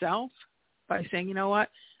yourself by saying, you know what,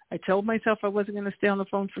 I told myself I wasn't going to stay on the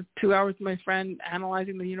phone for 2 hours with my friend,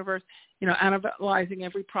 analyzing the universe, analyzing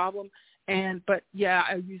every problem. But yeah,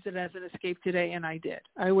 I used it as an escape today, and I did.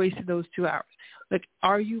 I wasted those 2 hours. Like,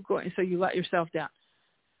 are you going, so you let yourself down.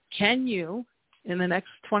 Can you, in the next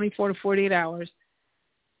 24 to 48 hours,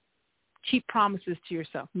 keep promises to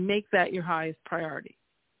yourself? Make that your highest priority.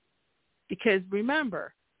 Because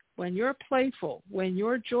remember, when you're playful, when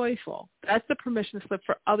you're joyful, that's the permission slip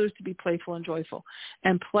for others to be playful and joyful.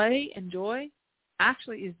 And play and joy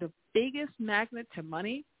actually is the biggest magnet to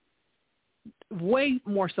money way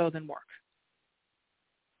more so than work.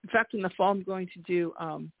 In fact, in the fall, I'm going to do,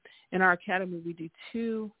 in our academy, we do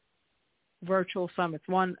 2 virtual summits,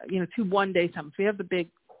 2 one-day summits. We have the big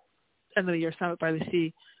end of the year summit by the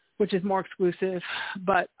sea, which is more exclusive,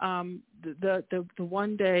 but the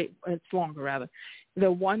one day, it's longer rather.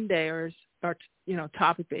 The one dayers are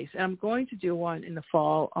topic based, and I'm going to do one in the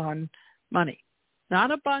fall on money,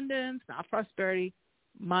 not abundance, not prosperity,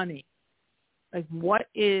 money. Like, what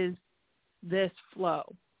is this flow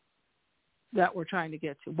that we're trying to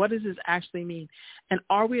get to? What does this actually mean? And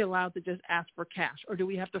are we allowed to just ask for cash, or do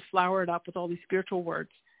we have to flower it up with all these spiritual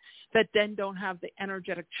words that then don't have the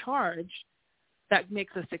energetic charge that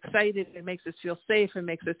makes us excited, it makes us feel safe, it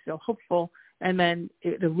makes us feel hopeful, and then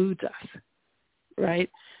it eludes us, right?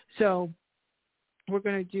 So we're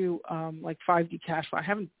going to do like 5D cash flow. I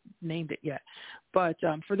haven't named it yet, but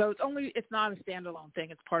for those only, it's not a standalone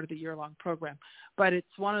thing. It's part of the year-long program, but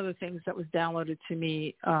it's one of the things that was downloaded to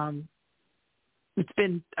me. I've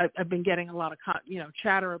been getting a lot of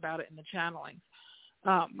chatter about it in the channelings,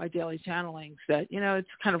 my daily channelings, that it's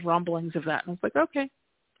kind of rumblings of that, and I was like, okay,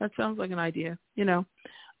 that sounds like an idea, because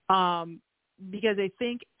I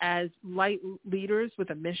think as light leaders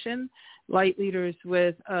with a mission, light leaders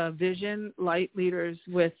with a vision, light leaders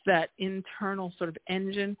with that internal sort of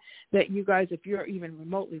engine that you guys, if you're even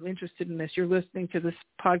remotely interested in this, you're listening to this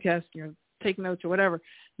podcast, you're taking notes or whatever,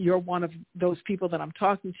 you're one of those people that I'm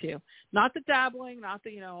talking to. Not the dabbling, not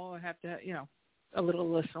the, I have to, a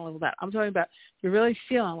little this and a little that. I'm talking about you're really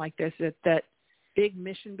feeling like this, that big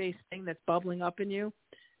mission-based thing that's bubbling up in you.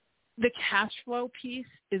 The cash flow piece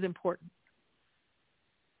is important,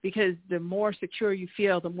 because the more secure you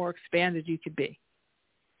feel, the more expanded you could be.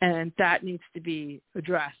 And that needs to be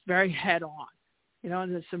addressed very head on.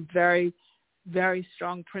 And there's some very, very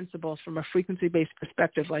strong principles from a frequency-based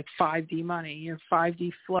perspective, like 5D money,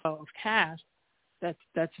 5D flow of cash.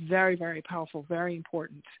 That's very, very powerful, very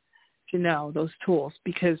important to know those tools,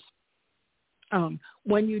 because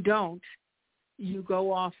when you don't, you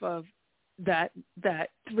go off of that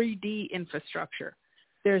 3D infrastructure.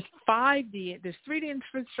 There's 5D, there's 3D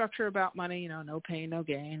infrastructure about money, no pain, no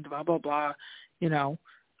gain, blah, blah, blah,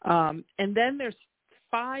 and then there's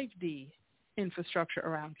 5D infrastructure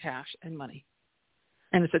around cash and money.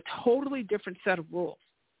 And it's a totally different set of rules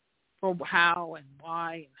for how and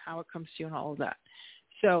why and how it comes to you and all of that.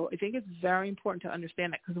 So I think it's very important to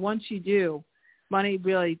understand that, because once you do, money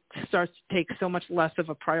really starts to take so much less of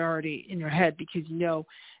a priority in your head, because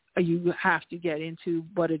you have to get into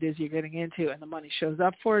what it is you're getting into, and the money shows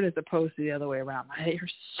up for it, as opposed to the other way around. I hear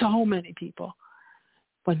so many people,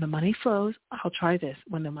 when the money flows, I'll try this.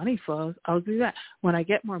 When the money flows, I'll do that. When I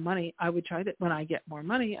get more money, I would try that. When I get more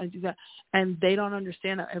money, I do that. And they don't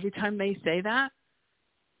understand that every time they say that,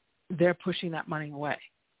 they're pushing that money away.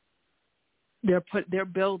 They're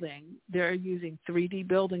using 3D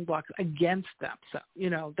building blocks against them. So,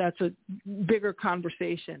 that's a bigger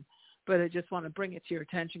conversation. But I just want to bring it to your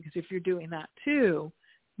attention, because if you're doing that too,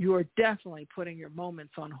 you are definitely putting your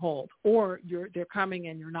moments on hold, or they're coming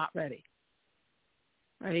and you're not ready,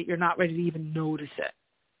 right? You're not ready to even notice it.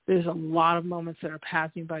 There's a lot of moments that are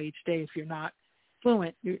passing by each day. If you're not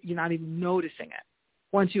fluent, you're not even noticing it.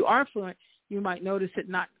 Once you are fluent, you might notice it,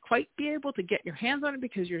 not quite be able to get your hands on it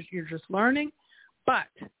because you're just learning, but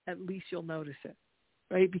at least you'll notice it,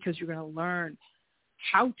 right? Because you're going to learn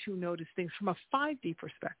how to notice things from a 5D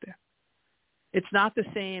perspective. It's not the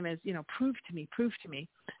same as, prove to me.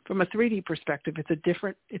 From a 3D perspective,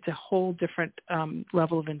 it's a whole different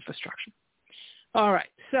level of infrastructure. All right.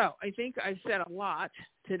 So I think I've said a lot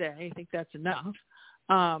today. I think that's enough.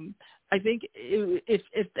 I think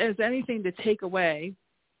if there's anything to take away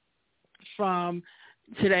from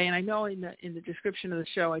today, and I know in the description of the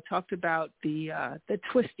show, I talked about the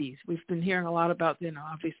twisties. We've been hearing a lot about,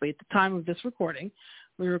 obviously at the time of this recording,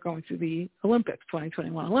 we were going through the Olympics,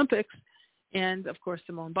 2021 Olympics. And of course,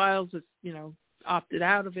 Simone Biles was, opted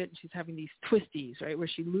out of it, and she's having these twisties, right, where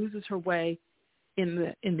she loses her way in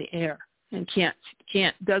the air and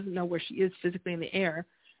doesn't know where she is physically in the air.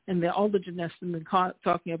 And all the gymnasts have been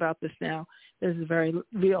talking about this now. This is a very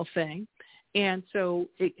real thing, and so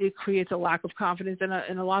it creates a lack of confidence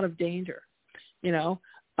and a lot of danger,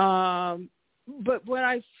 But what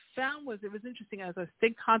I found was, it was interesting as I was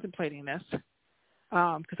contemplating this,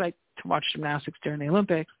 because I watched gymnastics during the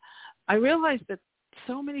Olympics. I realized that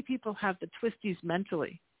so many people have the twisties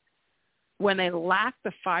mentally when they lack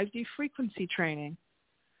the 5D frequency training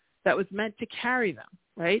that was meant to carry them,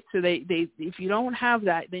 right? So they if you don't have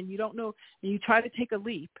that, then you don't know, and you try to take a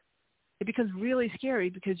leap, it becomes really scary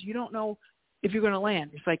because you don't know if you're going to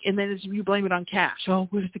land. It's like, and then you blame it on cash. Oh,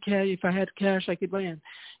 where's the cash? If I had cash, I could land,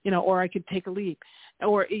 or I could take a leap.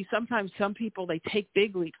 Or sometimes some people, they take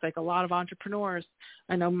big leaps, like a lot of entrepreneurs,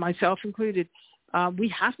 I know myself included. We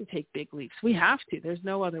have to take big leaps. We have to. There's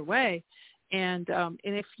no other way. And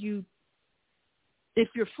if you're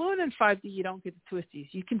fluent in 5D, you don't get the twisties.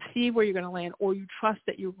 You can see where you're going to land, or you trust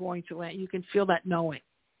that you're going to land. You can feel that knowing.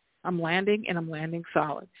 I'm landing, and I'm landing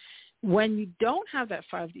solid. When you don't have that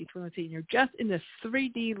 5D fluency and you're just in this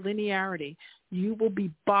 3D linearity, you will be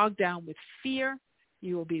bogged down with fear.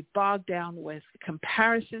 You will be bogged down with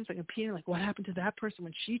comparisons and competing, like, what happened to that person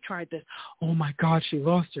when she tried this? Oh, my God, she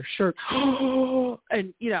lost her shirt.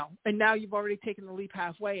 And now you've already taken the leap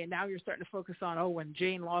halfway, and now you're starting to focus on, when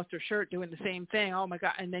Jane lost her shirt doing the same thing. Oh, my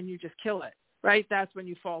God. And then you just kill it, right? That's when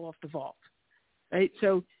you fall off the vault, right?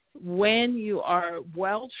 So when you are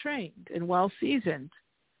well-trained and well-seasoned,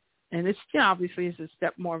 and it's, obviously it's a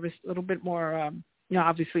step more of a little bit more,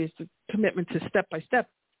 obviously it's a commitment to step by step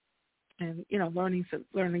and, learning some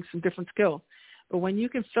different skills. But when you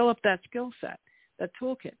can fill up that skill set, that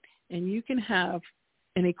toolkit, and you can have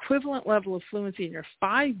an equivalent level of fluency in your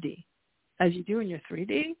 5D as you do in your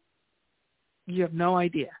 3D, you have no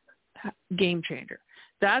idea. Game changer.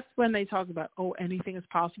 That's when they talk about, anything is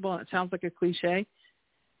possible. And it sounds like a cliche.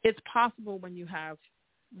 It's possible when you have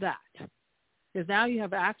that. Because now you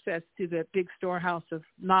have access to the big storehouse of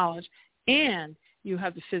knowledge, and you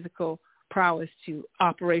have the physical prowess to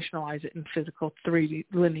operationalize it in physical 3D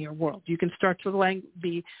linear world. You can start to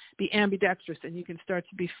be ambidextrous, and you can start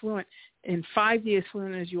to be fluent in 5D as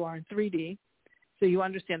fluent as you are in 3D. So you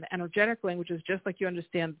understand the energetic languages just like you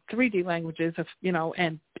understand 3D languages of,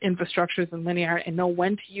 and infrastructures and linear, and know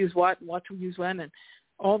when to use what to use when, and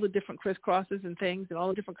all the different crisscrosses and things and all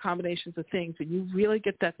the different combinations of things. And you really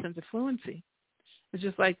get that sense of fluency. It's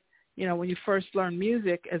just like, when you first learn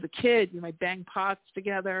music as a kid, you might bang pots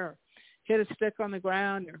together or hit a stick on the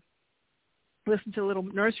ground or listen to little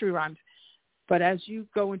nursery rhymes. But as you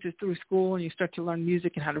go through school and you start to learn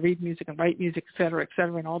music and how to read music and write music, et cetera,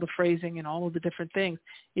 and all the phrasing and all of the different things,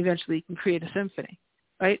 eventually you can create a symphony,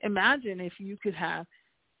 right? Imagine if you could have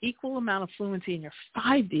equal amount of fluency in your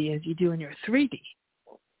 5D as you do in your 3D.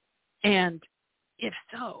 And if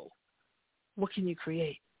so, what can you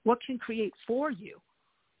create? What can create for you?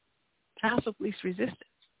 Path of least resistance,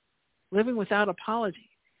 living without apology,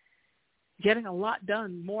 getting a lot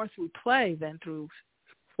done more through play than through,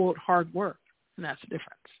 quote, hard work. And that's the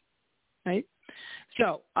difference, right?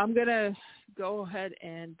 So I'm going to go ahead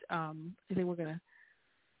and I think we're going to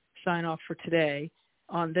sign off for today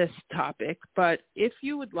on this topic. But if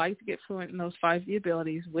you would like to get fluent in those 5D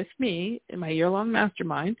abilities with me in my year-long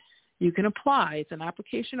mastermind, you can apply. It's an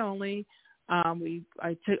application only. I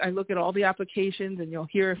look at all the applications, and you'll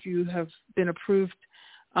hear if you have been approved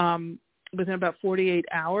within about 48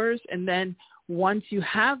 hours. And then once you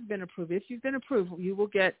have been approved, if you've been approved, you will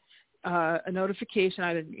get a notification,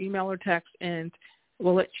 either an email or text, and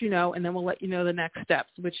we'll let you know, and then we'll let you know the next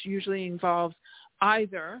steps, which usually involves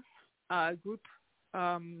either group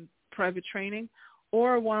private training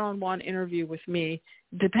or a one-on-one interview with me.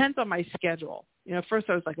 Depends on my schedule. At first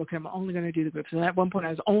I was like, okay, I'm only going to do the groups. And at one point I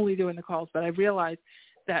was only doing the calls, but I realized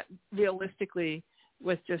that realistically,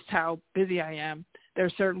 with just how busy I am, there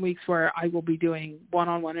are certain weeks where I will be doing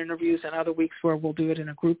one-on-one interviews and other weeks where we'll do it in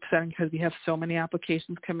a group setting because we have so many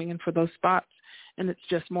applications coming in for those spots. And it's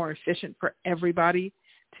just more efficient for everybody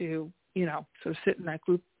to, sort of sit in that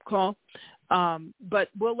group call. But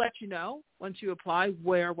we'll let you know once you apply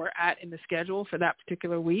where we're at in the schedule for that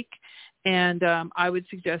particular week. And I would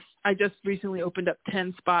suggest, I just recently opened up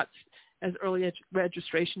 10 spots as early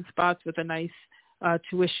registration spots with a nice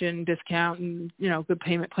tuition discount and, good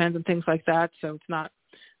payment plans and things like that. So it's not,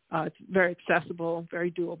 it's very accessible,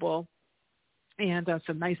 very doable, and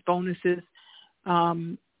some nice bonuses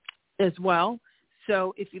as well.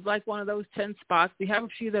 So if you'd like one of those 10 spots, we have a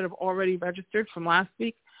few that have already registered from last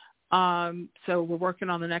week. So we're working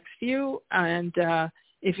on the next few. And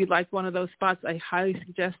if you'd like one of those spots, I highly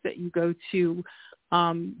suggest that you go to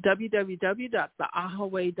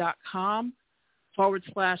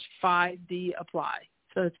www.theahaway.com/5D apply.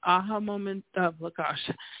 So it's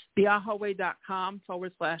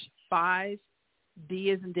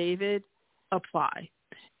theahaway.com/5D as in David apply.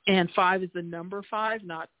 And 5 is the number 5,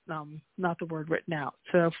 not the word written out.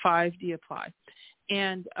 So 5D apply.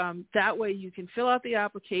 And that way you can fill out the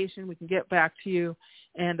application. We can get back to you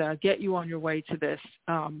and get you on your way to this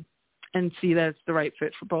and see that it's the right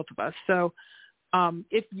fit for both of us. So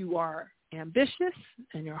if you are ambitious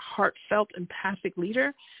and you're a heartfelt, empathic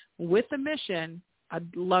leader with a mission,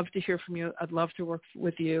 I'd love to hear from you. I'd love to work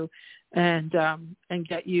with you and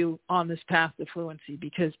get you on this path to fluency,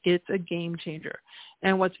 because it's a game changer.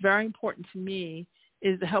 And what's very important to me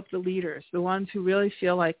is to help the leaders, the ones who really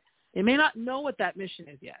feel like they may not know what that mission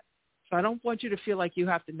is yet. So I don't want you to feel like you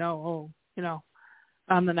have to know,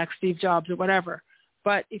 I'm the next Steve Jobs or whatever.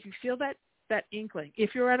 But if you feel that inkling,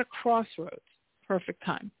 if you're at a crossroads, perfect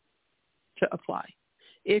time to apply.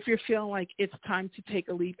 If you're feeling like it's time to take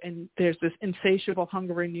a leap and there's this insatiable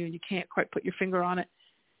hunger in you and you can't quite put your finger on it,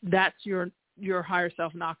 that's your higher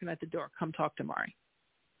self knocking at the door. Come talk to Mari.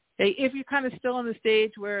 Okay? If you're kind of still on the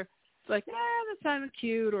stage where it's like, that's kind of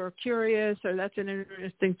cute or curious or that's an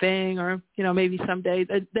interesting thing or, maybe someday,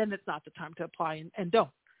 then it's not the time to apply and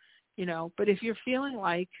don't. But if you're feeling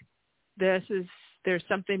like there's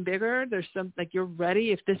something bigger, there's something like you're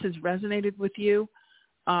ready, if this has resonated with you,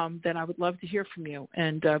 then I would love to hear from you.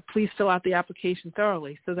 And please fill out the application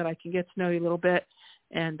thoroughly so that I can get to know you a little bit,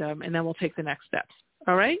 and then we'll take the next steps.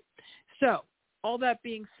 All right? So all that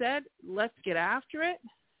being said, let's get after it.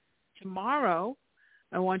 Tomorrow,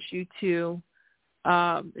 I want you to,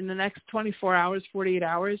 in the next 24 hours, 48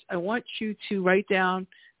 hours, I want you to write down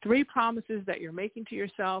 3 promises that you're making to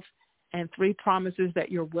yourself and 3 promises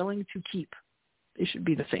that you're willing to keep. They should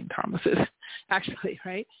be the same promises, actually,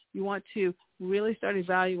 right? You want to really start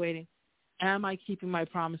evaluating, am I keeping my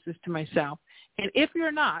promises to myself? And if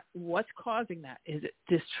you're not, what's causing that? Is it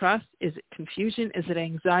distrust? Is it confusion? Is it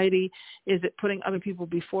anxiety? Is it putting other people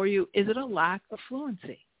before you? Is it a lack of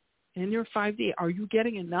fluency in your 5D? Are you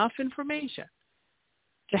getting enough information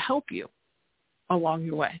to help you along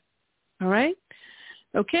your way? All right?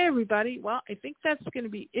 Okay, everybody. Well, I think that's going to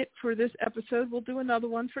be it for this episode. We'll do another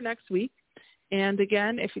one for next week. And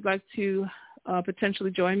again, if you'd like to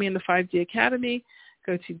potentially join me in the 5D Academy,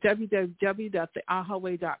 go to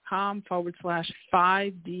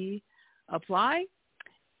www.theahaway.com/5D apply.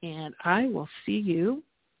 And I will see you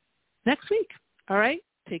next week. All right?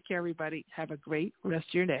 Take care, everybody. Have a great rest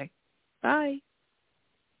of your day. Bye.